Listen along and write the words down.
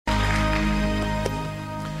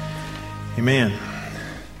Amen.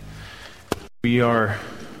 We are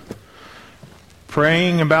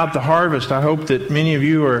praying about the harvest. I hope that many of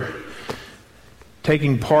you are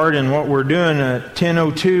taking part in what we're doing. At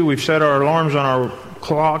 10:02, we've set our alarms on our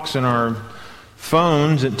clocks and our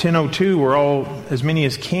phones. At 10:02, we're all, as many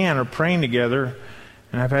as can, are praying together.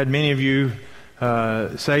 And I've had many of you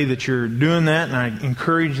say that you're doing that, and I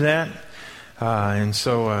encourage that. And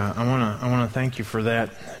so I want to thank you for that,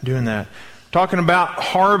 doing that. Talking about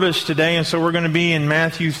harvest today, and so we're going to be in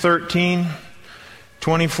Matthew 13,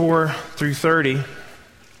 24 through 30. We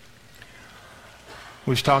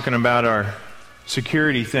was talking about our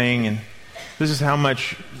security thing, and this is how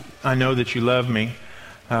much I know that you love me.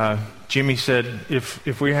 Jimmy said,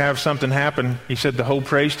 if we have something happen, he said the whole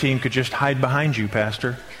praise team could just hide behind you,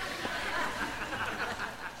 Pastor.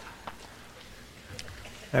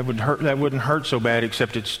 That wouldn't hurt so bad,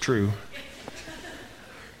 except it's true.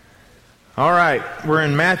 All right, we're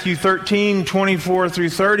in Matthew 13, 24 through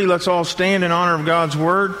 30. Let's all stand in honor of God's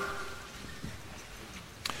Word.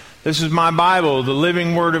 This is my Bible, the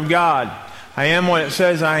living Word of God. I am what it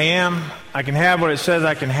says I am. I can have what it says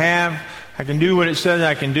I can have. I can do what it says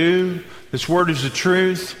I can do. This Word is the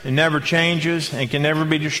truth. It never changes and can never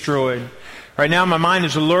be destroyed. Right now, my mind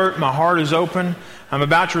is alert. My heart is open. I'm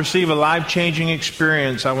about to receive a life-changing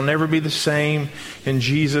experience. I will never be the same in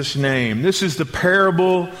Jesus' name. This is the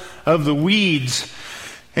parable of the weeds.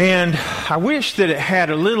 And I wish that it had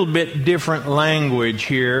a little bit different language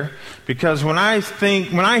here, because when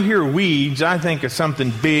I hear weeds, I think of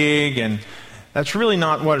something big, and that's really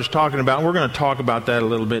not what it's talking about. We're going to talk about that a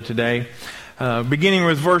little bit today. Beginning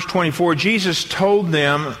with verse 24, Jesus told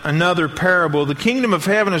them another parable. The kingdom of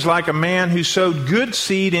heaven is like a man who sowed good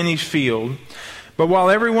seed in his field. But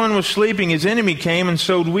while everyone was sleeping, his enemy came and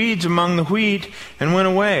sowed weeds among the wheat and went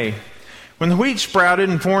away. When the wheat sprouted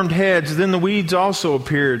and formed heads, then the weeds also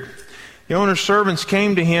appeared. The owner's servants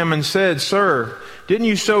came to him and said, "Sir, didn't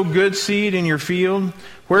you sow good seed in your field?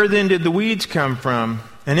 Where then did the weeds come from?"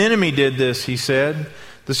 "An enemy did this," he said.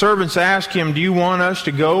 The servants asked him, "Do you want us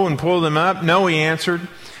to go and pull them up?" "No," he answered,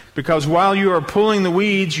 "because while you are pulling the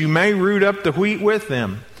weeds, you may root up the wheat with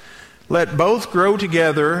them. Let both grow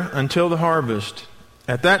together until the harvest.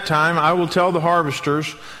 At that time I will tell the harvesters,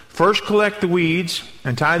 first collect the weeds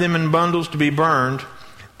and tie them in bundles to be burned,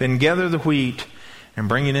 then gather the wheat and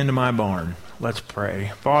bring it into my barn." Let's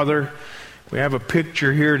pray. Father, we have a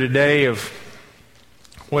picture here today of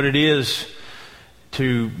what it is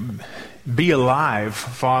to be alive,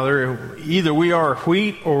 Father. Either we are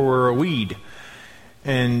wheat or we're a weed.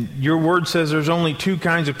 And your word says there's only two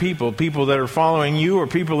kinds of people that are following you or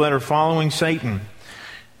people that are following Satan.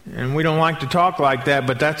 And we don't like to talk like that,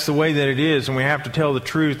 but that's the way that it is, and we have to tell the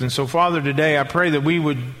truth. And so, Father, today I pray that we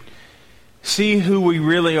would see who we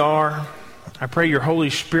really are. I pray your Holy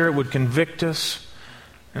Spirit would convict us,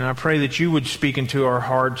 and I pray that you would speak into our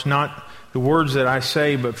hearts, not the words that I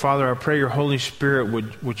say, but, Father, I pray your Holy Spirit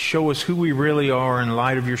would show us who we really are in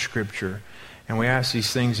light of your Scripture. And we ask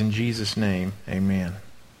these things in Jesus' name. Amen.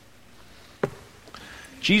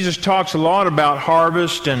 Jesus talks a lot about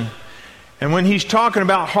harvest, and when he's talking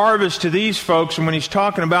about harvest to these folks, and when he's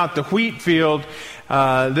talking about the wheat field,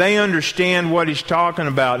 they understand what he's talking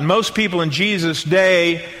about. And most people in Jesus'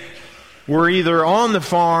 day were either on the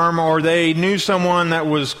farm or they knew someone that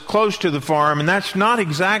was close to the farm, and that's not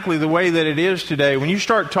exactly the way that it is today. When you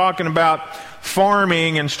start talking about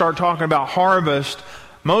farming and start talking about harvest,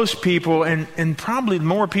 most people, and probably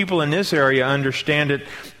more people in this area understand it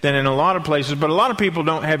than in a lot of places, but a lot of people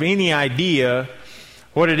don't have any idea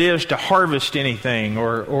what it is to harvest anything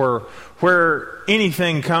or where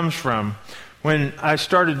anything comes from. When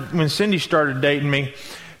Cindy started dating me,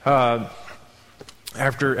 after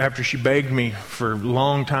she begged me for a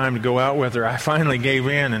long time to go out with her, I finally gave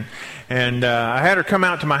in, and I had her come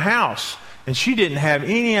out to my house, and she didn't have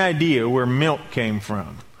any idea where milk came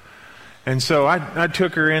from. And so I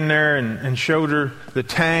took her in there and showed her the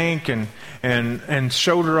tank and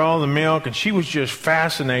showed her all the milk, and she was just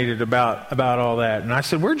fascinated about all that. And I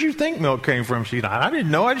said, "Where'd you think milk came from?" She said, "I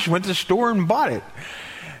didn't know. I just went to the store and bought it."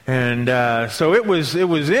 And so it was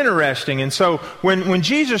interesting. And so when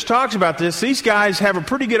Jesus talks about this, these guys have a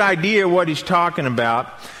pretty good idea what he's talking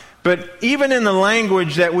about. But even in the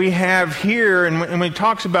language that we have here, and when he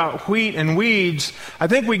talks about wheat and weeds, I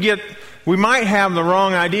think we might have the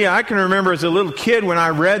wrong idea. I can remember as a little kid when I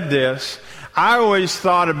read this, I always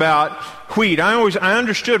thought about wheat. I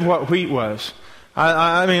understood what wheat was.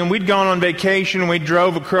 I mean, we'd gone on vacation and we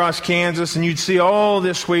drove across Kansas, and you'd see all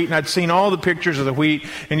this wheat, and I'd seen all the pictures of the wheat,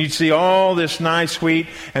 and you'd see all this nice wheat,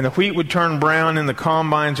 and the wheat would turn brown and the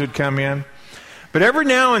combines would come in. But every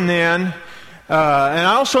now and then, And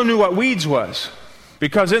I also knew what weeds was.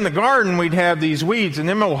 Because in the garden, we'd have these weeds, and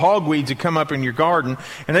them old hogweeds would come up in your garden,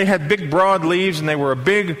 and they had big, broad leaves, and they were a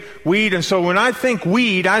big weed. And so when I think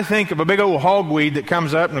weed, I think of a big old hogweed that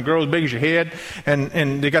comes up and it grows as big as your head,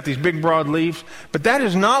 and they got these big, broad leaves. But that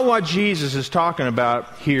is not what Jesus is talking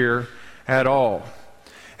about here at all.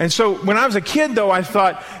 And so when I was a kid, though, I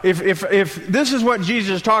thought, if this is what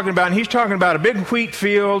Jesus is talking about, and he's talking about a big wheat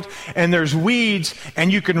field, and there's weeds,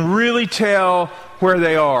 and you can really tell where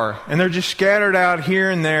they are, and they're just scattered out here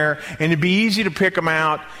and there, and it'd be easy to pick them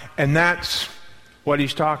out, and that's what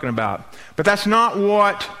he's talking about. But that's not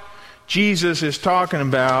what Jesus is talking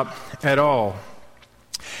about at all.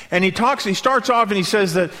 And he starts off and he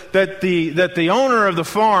says that the owner of the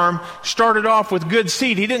farm started off with good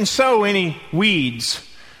seed. He didn't sow any weeds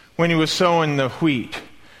when he was sowing the wheat.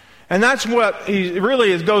 And that's what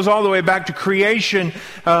it goes all the way back to creation.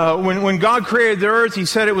 When God created the earth, he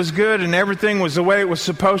said it was good and everything was the way it was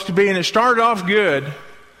supposed to be. And it started off good.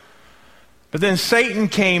 But then Satan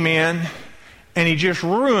came in and he just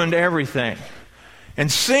ruined everything.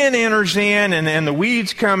 And sin enters in and the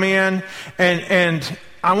weeds come in. And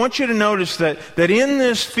I want you to notice that in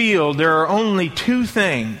this field there are only two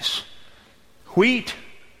things: wheat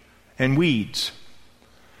and weeds.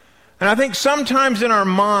 And I think sometimes in our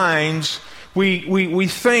minds, we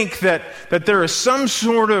think that there is some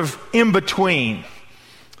sort of in-between.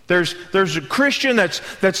 There's a Christian that's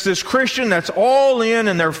this Christian that's all in,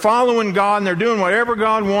 and they're following God, and they're doing whatever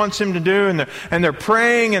God wants them to do, and they're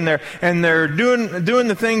praying, and they're doing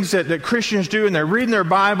the things that Christians do, and they're reading their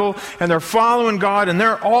Bible, and they're following God, and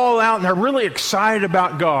they're all out, and they're really excited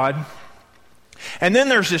about God. And then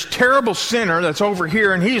there's this terrible sinner that's over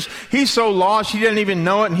here, and he's so lost he doesn't even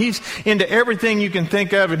know it, and he's into everything you can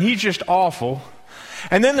think of, and he's just awful.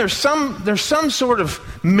 And then there's some sort of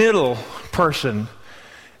middle person,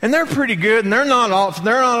 and they're pretty good, and they're not off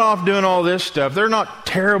doing all this stuff. They're not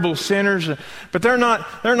terrible sinners, but they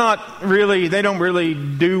don't really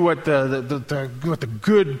do what the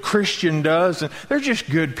good Christian does. And they're just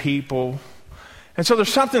good people. And so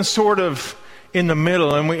there's something sort of in the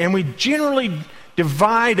middle, and we generally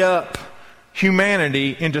divide up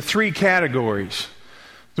humanity into three categories: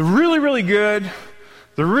 the really, really good,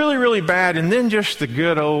 the really, really bad, and then just the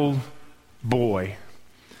good old boy.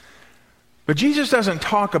 But Jesus doesn't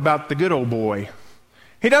talk about the good old boy.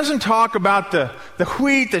 He doesn't talk about the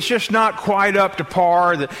wheat that's just not quite up to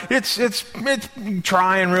par. That it's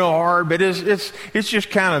trying real hard, but it's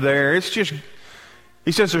just kind of there.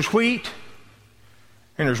 He says there's wheat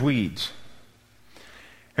and there's weeds.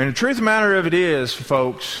 And the truth of the matter of it is,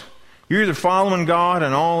 folks, you're either following God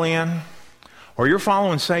and all in, or you're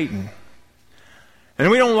following Satan. And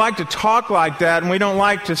we don't like to talk like that, and we don't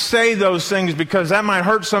like to say those things because that might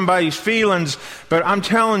hurt somebody's feelings, but I'm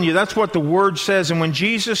telling you, that's what the Word says. And when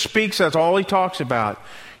Jesus speaks, that's all He talks about.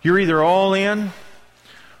 You're either all in,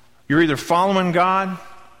 you're either following God,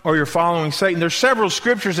 or you're following Satan. There's several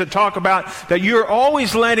scriptures that talk about that you're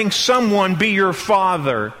always letting someone be your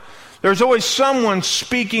father. There's always someone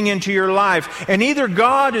speaking into your life. And either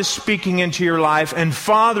God is speaking into your life and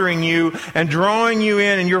fathering you and drawing you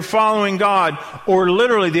in and you're following God, or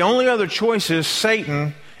literally the only other choice is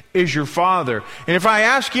Satan is your father. And if I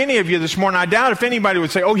ask any of you this morning, I doubt if anybody would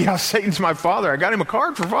say, "Oh yeah, Satan's my father. I got him a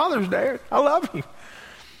card for Father's Day. I love him."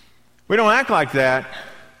 We don't act like that.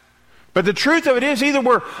 But the truth of it is, either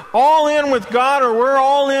we're all in with God or we're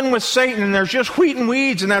all in with Satan, and there's just wheat and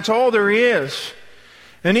weeds, and that's all there is.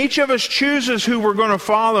 And each of us chooses who we're going to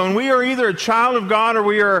follow. And we are either a child of God or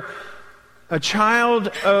we are a child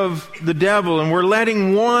of the devil. And we're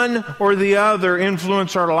letting one or the other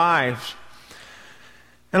influence our lives.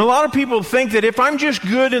 And a lot of people think that if I'm just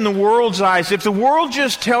good in the world's eyes, if the world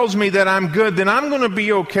just tells me that I'm good, then I'm going to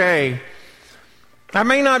be okay. I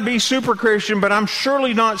may not be super Christian, but I'm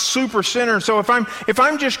surely not super sinner. So if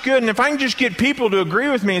I'm just good, and if I can just get people to agree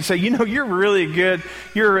with me and say, you're really good.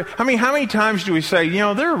 How many times do we say,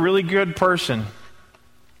 they're a really good person?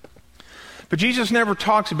 But Jesus never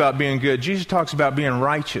talks about being good. Jesus talks about being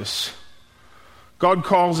righteous. God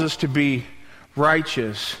calls us to be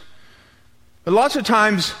righteous. But lots of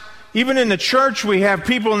times, even in the church, we have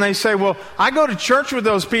people and they say, well, I go to church with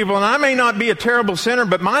those people and I may not be a terrible sinner,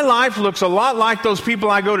 but my life looks a lot like those people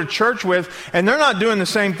I go to church with, and they're not doing the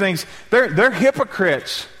same things. They're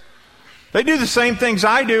hypocrites. They do the same things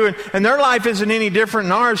I do, and their life isn't any different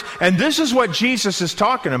than ours. And this is what Jesus is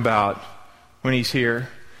talking about when He's here.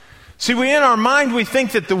 See, in our mind, we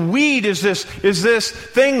think that the weed is this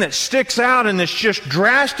thing that sticks out and it's just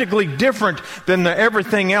drastically different than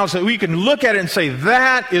everything else. That we can look at it and say,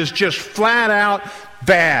 that is just flat out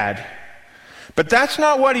bad. But that's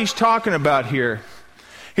not what he's talking about here.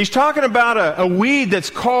 He's talking about a weed that's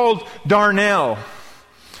called darnel.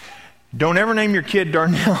 Don't ever name your kid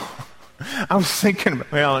Darnell. I was thinking,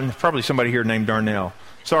 and probably somebody here named Darnell.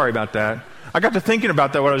 Sorry about that. I got to thinking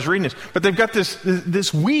about that when I was reading this. But they've got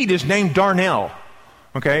this weed is named darnel.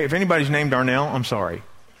 Okay, if anybody's named Darnell, I'm sorry.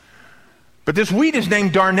 But this weed is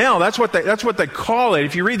named darnel. That's what they call it.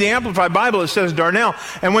 If you read the Amplified Bible, it says darnel.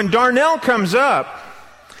 And when darnel comes up,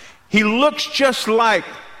 he looks just like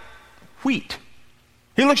wheat.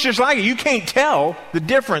 He looks just like it. You can't tell the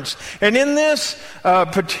difference. And in this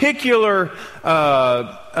particular,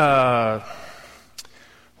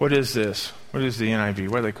 what is this? What is the NIV?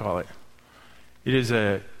 What do they call it? It is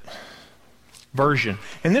a version.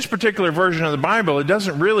 In this particular version of the Bible, it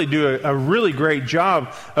doesn't really do a really great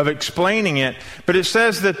job of explaining it. But it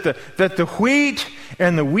says that the wheat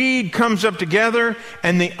and the weed comes up together,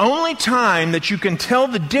 and the only time that you can tell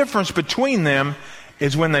the difference between them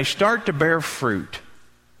is when they start to bear fruit.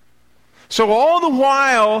 So all the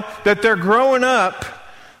while that they're growing up,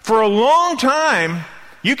 for a long time,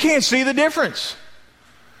 you can't see the difference.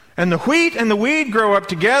 And the wheat and the weed grow up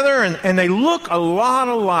together, and they look a lot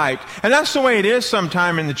alike. And that's the way it is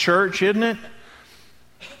sometime in the church, isn't it?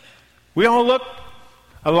 We all look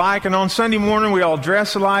alike, and on Sunday morning we all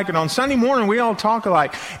dress alike, and on Sunday morning we all talk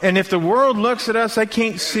alike. And if the world looks at us, they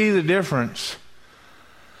can't see the difference.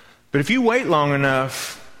 But if you wait long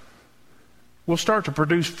enough, we'll start to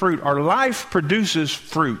produce fruit. Our life produces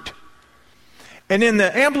fruit. And in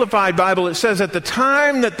the Amplified Bible, it says at the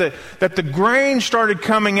time that the grain started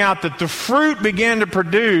coming out, that the fruit began to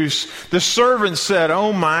produce, the servants said,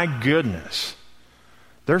 "Oh my goodness,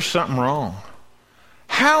 there's something wrong.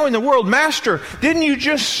 How in the world, Master, didn't you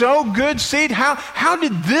just sow good seed? How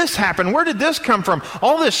did this happen? Where did this come from?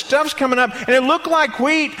 All this stuff's coming up, and it looked like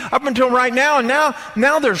wheat up until right now, and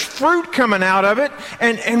now there's fruit coming out of it,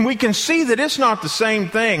 and we can see that it's not the same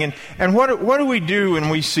thing." And what do we do when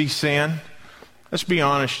we see sin? Let's be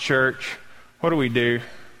honest, church. What do?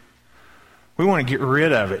 We want to get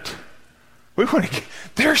rid of it.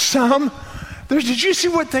 Did you see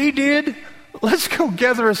what they did? Let's go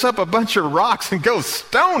gather us up a bunch of rocks and go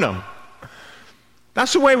stone them.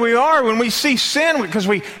 That's the way we are when we see sin, because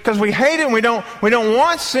we hate it and we don't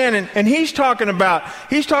want sin. And he's talking about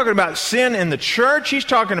sin in the church. He's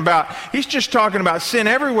just talking about sin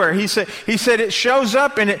everywhere. He said it shows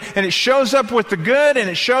up, and it shows up with the good, and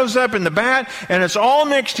it shows up in the bad, and it's all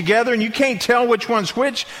mixed together, and you can't tell which one's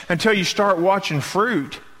which until you start watching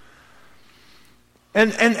fruit.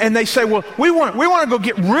 And they say, well, we want to go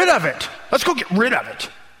get rid of it. Let's go get rid of it.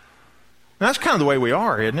 And that's kind of the way we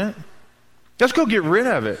are, isn't it? Let's go get rid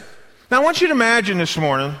of it. Now, I want you to imagine this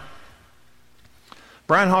morning.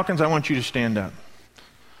 Brian Hawkins, I want you to stand up.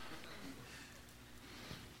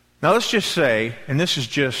 Now, let's just say, and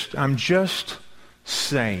I'm just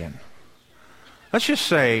saying. Let's just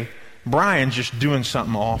say Brian's just doing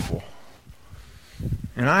something awful.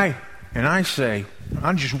 And I say,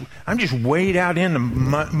 I'm just weighed out in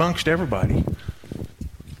amongst everybody.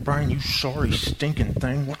 Brian, you sorry stinking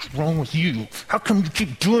thing. What's wrong with you? How come you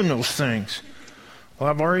keep doing those things? Well,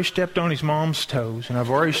 I've already stepped on his mom's toes, and I've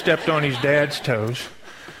already stepped on his dad's toes.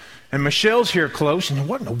 And Michelle's here close, and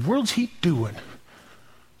what in the world's he doing?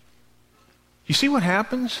 You see what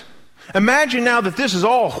happens? Imagine now that this is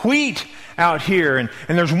all wheat out here, and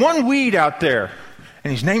there's one weed out there, and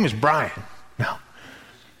his name is Brian. Now,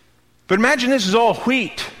 but imagine this is all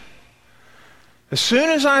wheat. As soon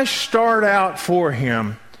as I start out for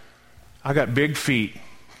him, I got big feet,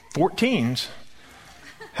 14s.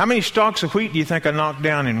 How many stalks of wheat do you think I knocked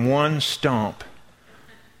down in one stomp?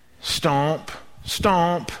 Stomp,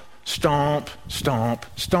 stomp, stomp, stomp,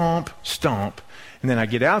 stomp, stomp. And then I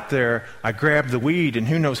get out there, I grab the weed, and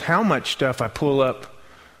who knows how much stuff I pull up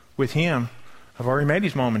with him. I've already made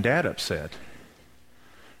his mom and dad upset,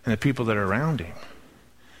 and the people that are around him.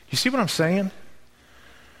 You see what I'm saying?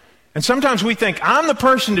 And sometimes we think, I'm the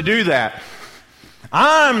person to do that.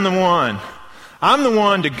 I'm the one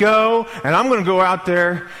to go, and I'm going to go out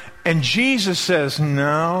there. And Jesus says,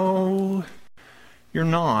 no, you're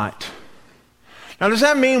not. Now, does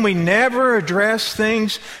that mean we never address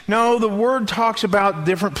things? No, the Word talks about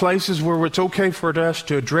different places where it's okay for us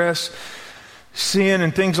to address sin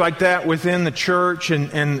and things like that within the church,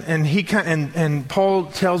 and Paul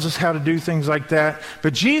tells us how to do things like that.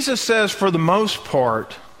 But Jesus says, for the most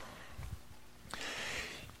part,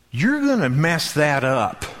 you're going to mess that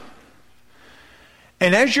up.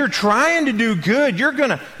 And as you're trying to do good, you're going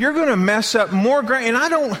to mess up more.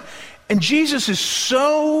 And Jesus is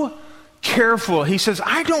so careful. He says,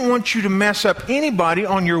 I don't want you to mess up anybody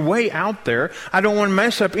on your way out there. I don't want to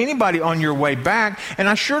mess up anybody on your way back. And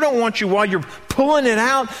I sure don't want you, while you're pulling it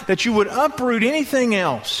out, that you would uproot anything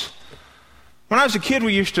else. When I was a kid,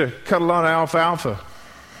 we used to cut a lot of alfalfa.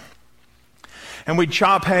 And we'd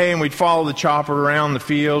chop hay, and we'd follow the chopper around the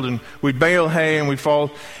field, and we'd bale hay, and we'd follow.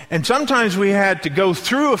 And sometimes we had to go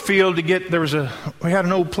through a field to get, we had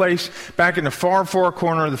an old place back in the far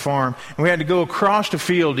corner of the farm, and we had to go across the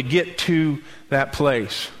field to get to that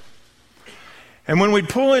place. And when we'd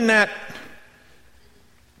pull in that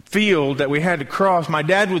field that we had to cross, my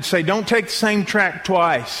dad would say, don't take the same track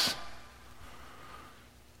twice.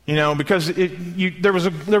 You know, because there was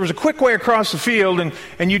a quick way across the field,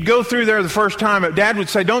 and you'd go through there the first time. But Dad would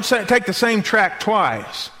say, don't take the same track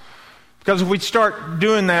twice. Because if we'd start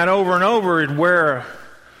doing that over and over,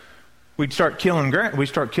 we'd start killing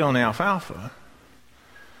alfalfa.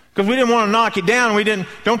 Because we didn't want to knock it down.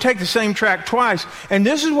 Don't take the same track twice. And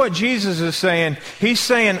this is what Jesus is saying. He's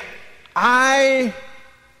saying, I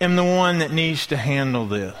am the one that needs to handle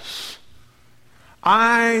this.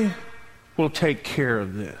 I will take care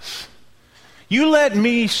of this. You let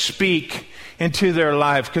me speak into their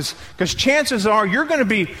life, because chances are you're going to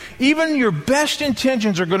be, even your best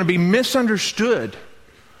intentions are going to be misunderstood.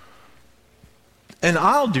 And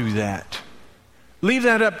I'll do that. Leave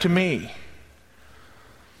that up to me.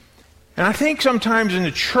 And I think sometimes in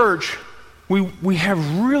the church, we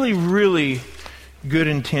have really, really good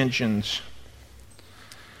intentions.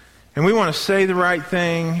 And we want to say the right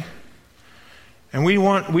thing. And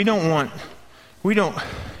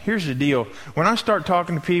here's the deal. When I start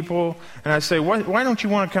talking to people and I say, why don't you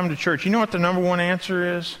want to come to church? You know what the number one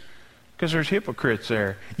answer is? Because there's hypocrites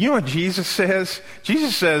there. You know what Jesus says?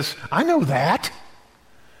 Jesus says, I know that.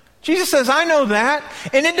 Jesus says, I know that.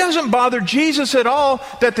 And it doesn't bother Jesus at all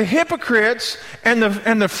that the hypocrites and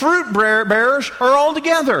the fruit bearers are all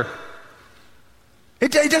together.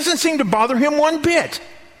 It doesn't seem to bother him one bit.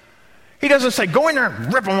 He doesn't say, go in there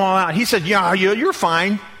and rip them all out. He said, yeah, you're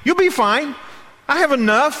fine. You'll be fine. I have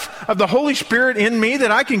enough of the Holy Spirit in me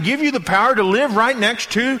that I can give you the power to live right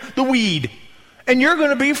next to the weed. And you're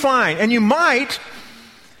going to be fine. And you might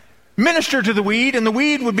minister to the weed, and the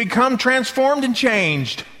weed would become transformed and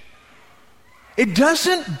changed. It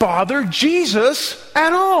doesn't bother Jesus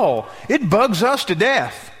at all. It bugs us to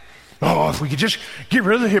death. Oh, if we could just get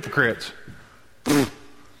rid of the hypocrites.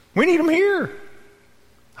 We need them here.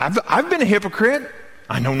 I've been a hypocrite.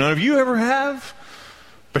 I know none of you ever have.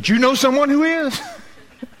 But you know someone who is.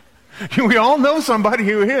 We all know somebody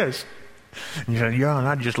who is. And you say, yeah, and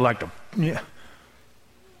I'd just like to, yeah.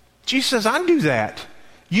 Jesus says, I do that.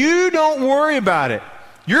 You don't worry about it.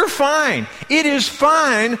 You're fine. It is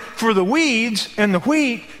fine for the weeds and the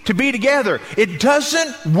wheat to be together. It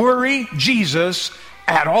doesn't worry Jesus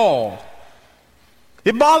at all.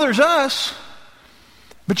 It bothers us.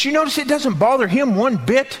 But you notice it doesn't bother him one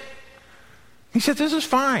bit. He said, this is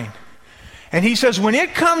fine. And he says, when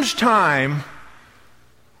it comes time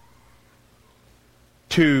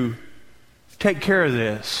to take care of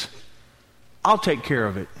this, I'll take care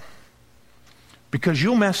of it. Because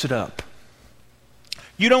you'll mess it up.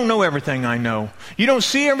 You don't know everything I know. You don't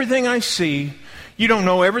see everything I see. You don't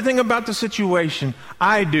know everything about the situation.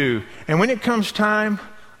 I do. And when it comes time,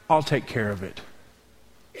 I'll take care of it.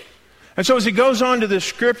 And so as he goes on to the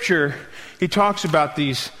scripture, he talks about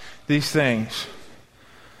these things.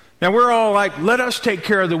 Now we're all like, let us take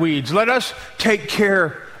care of the weeds. Let us take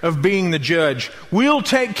care of being the judge. We'll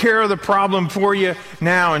take care of the problem for you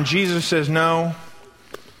now. And Jesus says, no,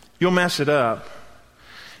 you'll mess it up.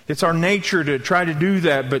 It's our nature to try to do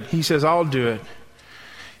that, but he says, I'll do it.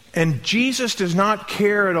 And Jesus does not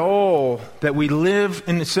care at all that we live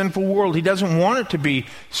in the sinful world. He doesn't want it to be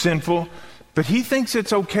sinful. But he thinks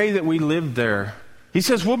it's okay that we live there. He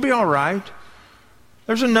says, we'll be all right.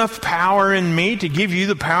 There's enough power in me to give you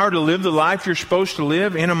the power to live the life you're supposed to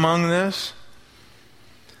live in among this.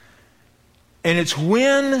 And it's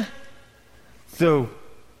when the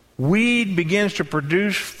weed begins to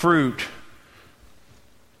produce fruit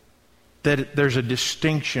that there's a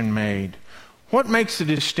distinction made. What makes the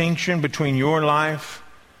distinction between your life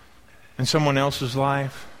and someone else's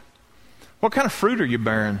life? What kind of fruit are you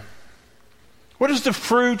bearing? What is the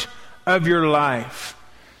fruit of your life?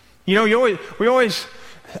 You know,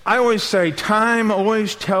 I always say, time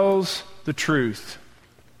always tells the truth.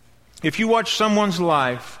 If you watch someone's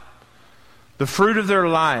life, the fruit of their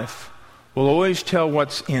life will always tell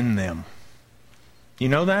what's in them. You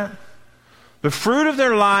know that? The fruit of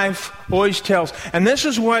their life always tells. And this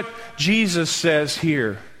is what Jesus says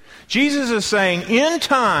here. Jesus is saying, in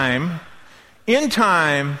time,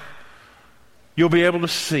 you'll be able to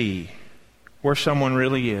see where someone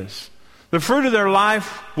really is. The fruit of their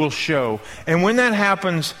life will show. And when that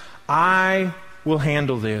happens, I will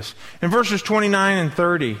handle this. In verses 29 and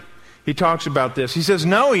 30, he talks about this. He says,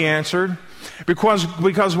 "No," he answered, because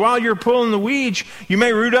while you're pulling the weeds, you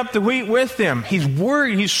may root up the wheat with them." He's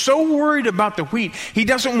worried. He's so worried about the wheat. He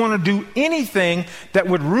doesn't want to do anything that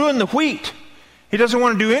would ruin the wheat. He doesn't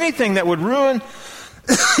want to do anything that would ruin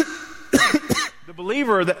the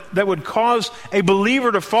believer, that would cause a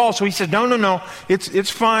believer to fall. So he said, no, it's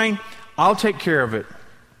fine. I'll take care of it.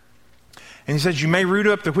 And he says, you may root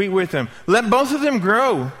up the wheat with them. Let both of them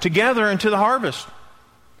grow together into the harvest.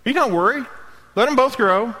 You don't worry. Let them both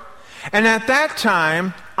grow. And at that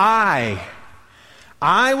time, I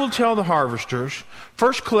will tell the harvesters,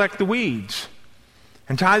 first collect the weeds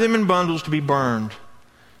and tie them in bundles to be burned.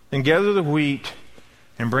 Then gather the wheat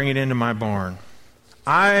and bring it into my barn.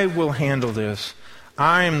 I will handle this.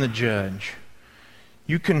 I am the judge.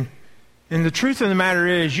 And the truth of the matter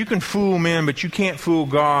is, you can fool men, but you can't fool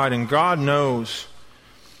God, and God knows.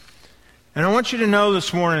 And I want you to know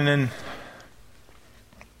this morning, and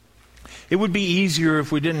it would be easier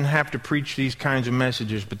if we didn't have to preach these kinds of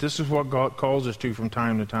messages, but this is what God calls us to from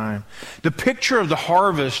time to time. The picture of the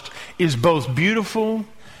harvest is both beautiful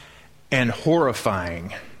and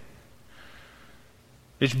horrifying.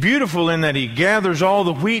 It's beautiful in that he gathers all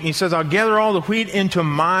the wheat, and he says, I'll gather all the wheat into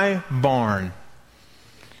my barn,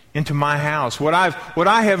 into my house, what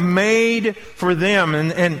I have made for them.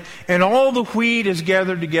 And all the wheat is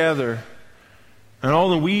gathered together, and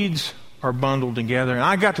all the weeds are bundled together. And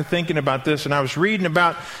I got to thinking about this, and I was reading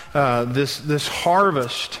about this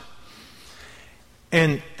harvest,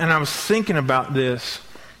 and I was thinking about this.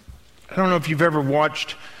 I don't know if you've ever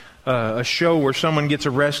watched a show where someone gets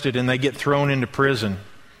arrested and they get thrown into prison,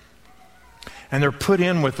 and they're put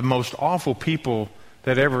in with the most awful people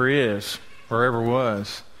that ever is or ever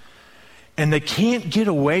was, and they can't get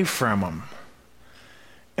away from them,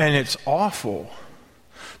 and it's awful.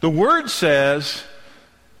 The Word says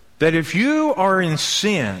that if you are in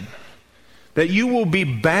sin, that you will be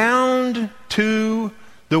bound to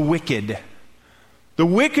the wicked. The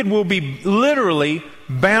wicked will be literally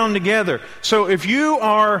bound together. So if you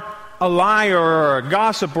are a liar or a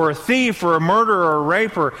gossip or a thief or a murderer or a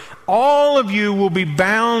raper, all of you will be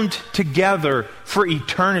bound together for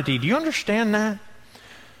eternity. Do you understand that?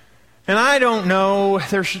 And I don't know,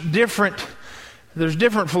 there's different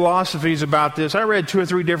philosophies about this. I read 2 or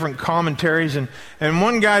 3 different commentaries, and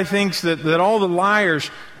one guy thinks that all the liars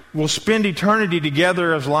will spend eternity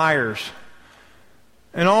together as liars.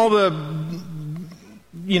 And all the,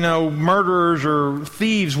 murderers or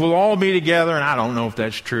thieves will all be together, and I don't know if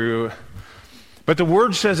that's true. But the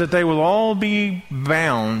Word says that they will all be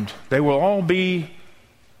bound. They will all be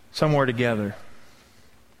somewhere together.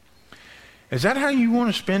 Is that how you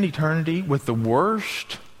want to spend eternity, with the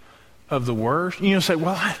worst of the worst? You say,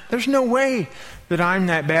 well, there's no way that I'm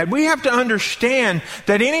that bad. We have to understand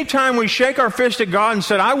that anytime we shake our fist at God and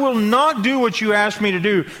said, I will not do what you asked me to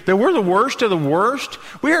do, that we're the worst of the worst.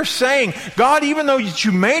 We are saying, God, even though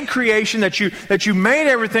you made creation, that you made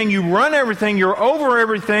everything, you run everything, you're over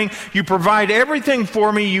everything, you provide everything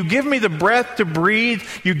for me, you give me the breath to breathe,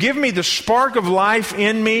 you give me the spark of life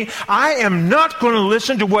in me, I am not going to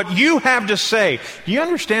listen to what you have to say. Do you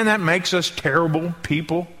understand that makes us terrible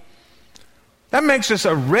people? That makes us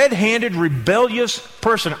a red-handed, rebellious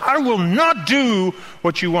person. I will not do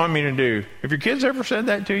what you want me to do. Have your kids ever said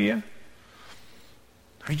that to you?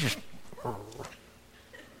 They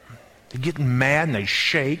get mad and they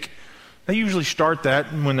shake. They usually start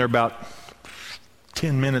that when they're about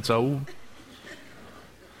 10 minutes old.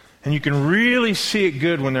 And you can really see it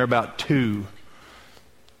good when they're about 2.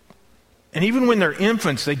 And even when they're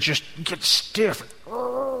infants, they just get stiff.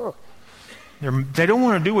 They don't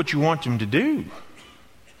want to do what you want them to do.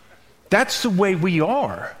 That's the way we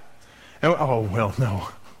are. And, oh, well, no.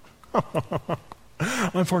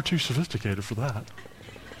 I'm far too sophisticated for that.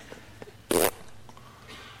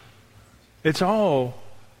 It's all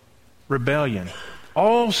rebellion.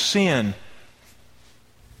 All sin.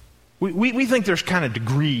 We think there's kind of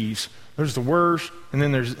degrees. There's the worst, and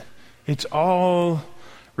then it's all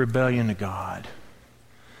rebellion to God.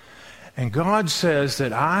 And God says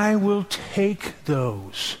that I will take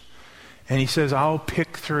those. And he says, I'll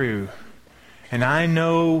pick through. And I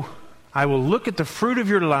know I will look at the fruit of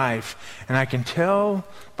your life, and I can tell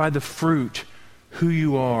by the fruit who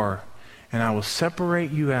you are. And I will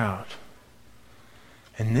separate you out.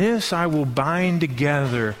 And this I will bind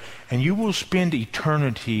together, and you will spend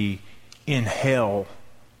eternity in hell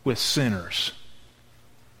with sinners.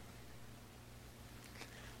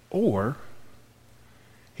 Or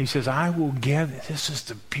He says, I will gather. This is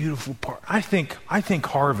the beautiful part. I think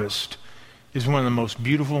harvest is one of the most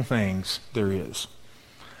beautiful things there is.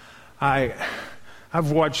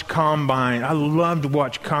 I've watched combine. I love to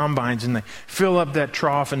watch combines, and they fill up that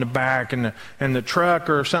trough in the back, and the truck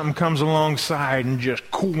or something comes alongside, and just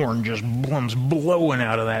corn just comes blowing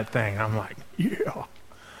out of that thing. I'm like, yeah.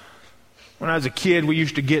 When I was a kid, we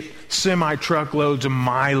used to get semi-truckloads of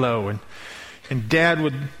Milo, and Dad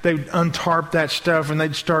they'd untarp that stuff, and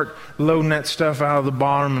they'd start loading that stuff out of the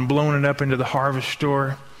bottom and blowing it up into the harvest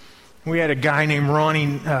store. We had a guy named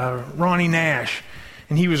Ronnie Nash.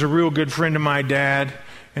 And he was a real good friend of my dad.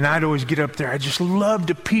 And I'd always get up there. I just loved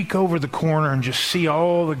to peek over the corner and just see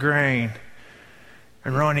all the grain.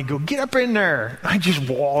 And Ronnie'd go, get up in there. I'd just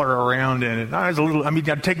waller around in it.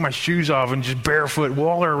 I'd take my shoes off and just barefoot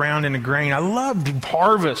waller around in the grain. I loved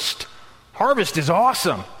harvest. Harvest is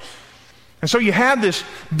awesome. And so you have this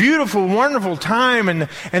beautiful, wonderful time.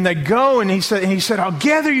 And they go, and he said, I'll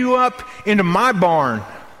gather you up into my barn.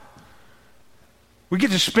 We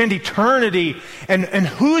get to spend eternity. And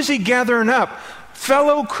who is he gathering up?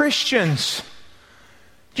 Fellow Christians.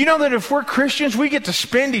 Do you know that if we're Christians, we get to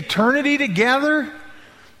spend eternity together?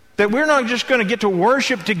 That we're not just going to get to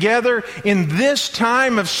worship together in this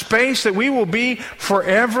time of space, that we will be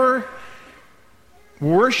forever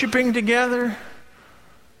worshiping together?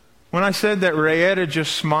 When I said that, Rayetta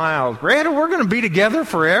just smiled. Rayetta, we're going to be together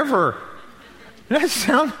forever. Does that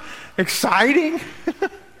sound exciting?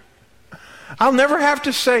 I'll never have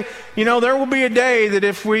to say, there will be a day that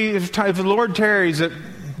if the Lord tarries, that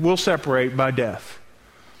we'll separate by death.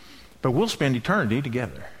 But we'll spend eternity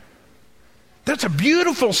together. That's a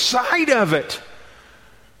beautiful side of it.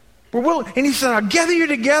 And he said, I'll gather you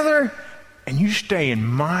together, and you stay in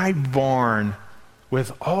my barn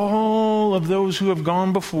with all of those who have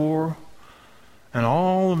gone before and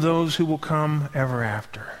all of those who will come ever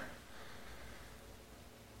after.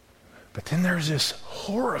 But then there's this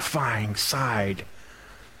horrifying side. He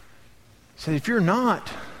said, if you're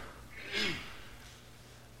not,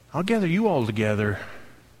 I'll gather you all together,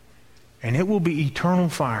 and it will be eternal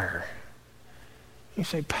fire. You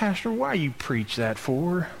say, Pastor, why you preach that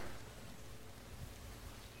for?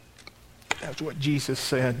 That's what Jesus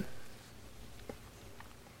said.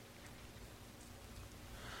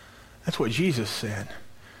 That's what Jesus said.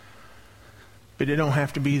 But it don't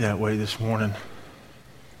have to be that way this morning.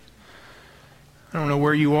 I don't know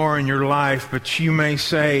where you are in your life, but you may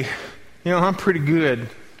say, I'm pretty good.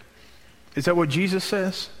 Is that what Jesus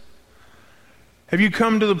says? Have you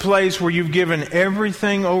come to the place where you've given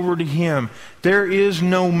everything over to Him? There is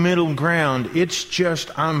no middle ground. It's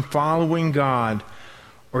just I'm following God,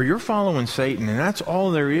 or you're following Satan, and that's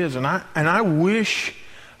all there is. And I wish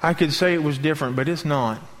I could say it was different, but it's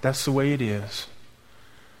not. That's the way it is.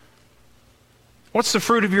 What's the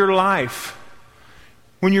fruit of your life?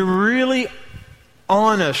 When you're really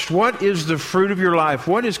honest, what is the fruit of your life?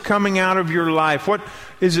 What is coming out of your life? What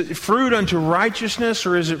is it, fruit unto righteousness,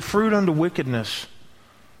 or is it fruit unto wickedness?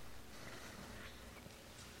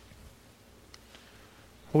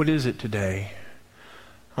 What is it today?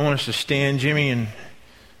 I want us to stand. Jimmy and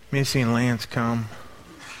Missy and Lance come.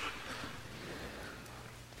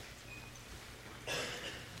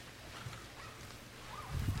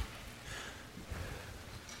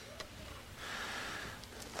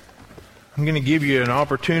 I'm going to give you an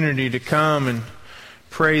opportunity to come and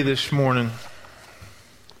pray this morning.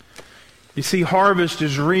 You see, harvest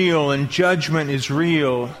is real and judgment is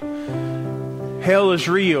real. Hell is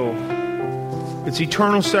real. It's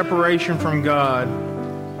eternal separation from God.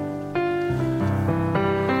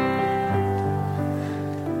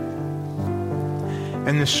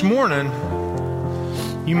 And this morning,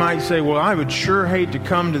 you might say, well, I would sure hate to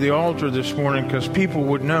come to the altar this morning because people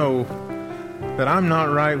would know that I'm not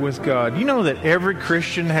right with God. You know that every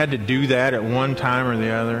Christian had to do that at one time or the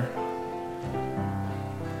other?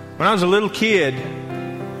 When I was a little kid,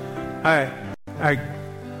 I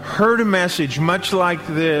heard a message much like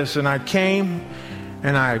this, and I came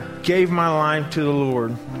and I gave my life to the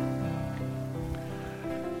Lord.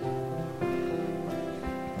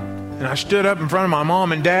 And I stood up in front of my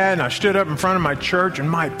mom and dad, and I stood up in front of my church and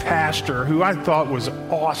my pastor, who I thought was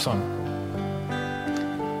awesome.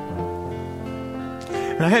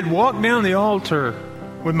 And I had walked down the altar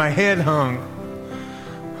with my head hung.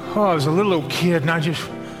 Oh, I was a little old kid, and I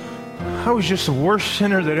was just the worst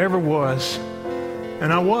sinner that ever was.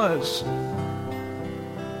 And I was.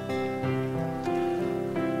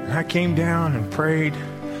 And I came down and prayed.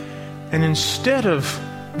 And instead of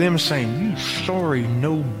them saying, you sorry,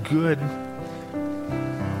 no good,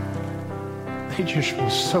 they just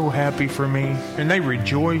was so happy for me. And they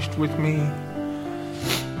rejoiced with me.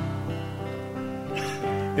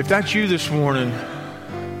 If that's you this morning,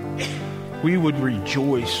 we would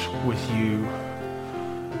rejoice with you.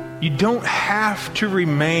 You don't have to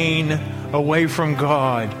remain away from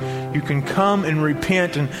God. You can come and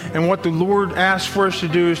repent. And what the Lord asks for us to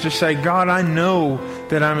do is to say, God, I know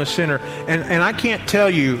that I'm a sinner. And I can't tell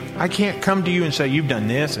you, I can't come to you and say, you've done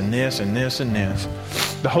this and this and this and this.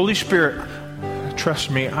 The Holy Spirit,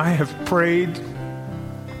 trust me, I have prayed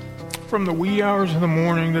from the wee hours of the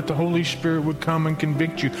morning that the Holy Spirit would come and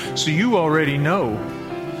convict you. So you already know.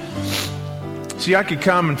 See, I could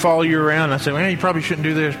come and follow you around and I'd say, well, you probably shouldn't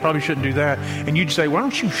do this, probably shouldn't do that. And you'd say, why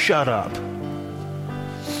don't you shut up?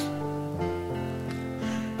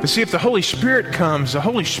 But see, if the Holy Spirit comes, the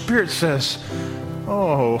Holy Spirit says,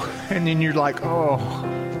 oh, and then you're like,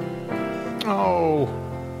 oh.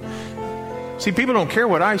 See, people don't care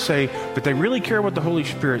what I say, but they really care what the Holy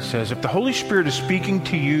Spirit says. If the Holy Spirit is speaking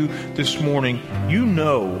to you this morning, you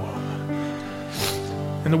know.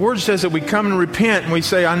 And the Word says that we come and repent and we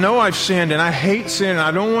say, I know I've sinned and I hate sin and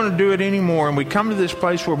I don't want to do it anymore. And we come to this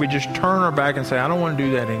place where we just turn our back and say, I don't want to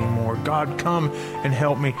do that anymore. God, come and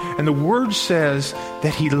help me. And the Word says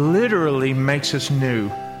that He literally makes us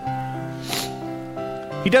new.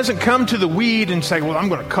 He doesn't come to the weed and say, well, I'm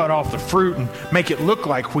going to cut off the fruit and make it look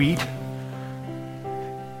like wheat.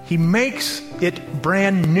 He makes it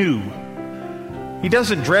brand new. He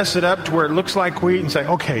doesn't dress it up to where it looks like wheat and say,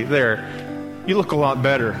 okay, there. You look a lot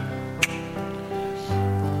better.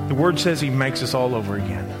 The Word says He makes us all over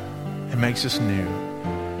again. It makes us new.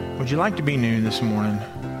 Would you like to be new this morning?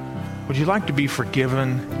 Would you like to be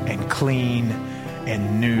forgiven and clean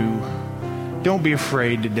and new? Don't be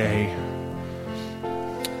afraid today.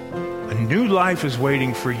 A new life is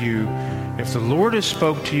waiting for you. If the Lord has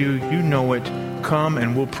spoke to you, you know it. Come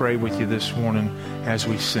and we'll pray with you this morning as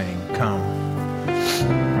we sing. Come.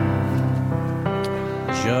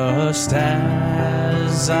 Just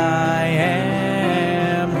as I am.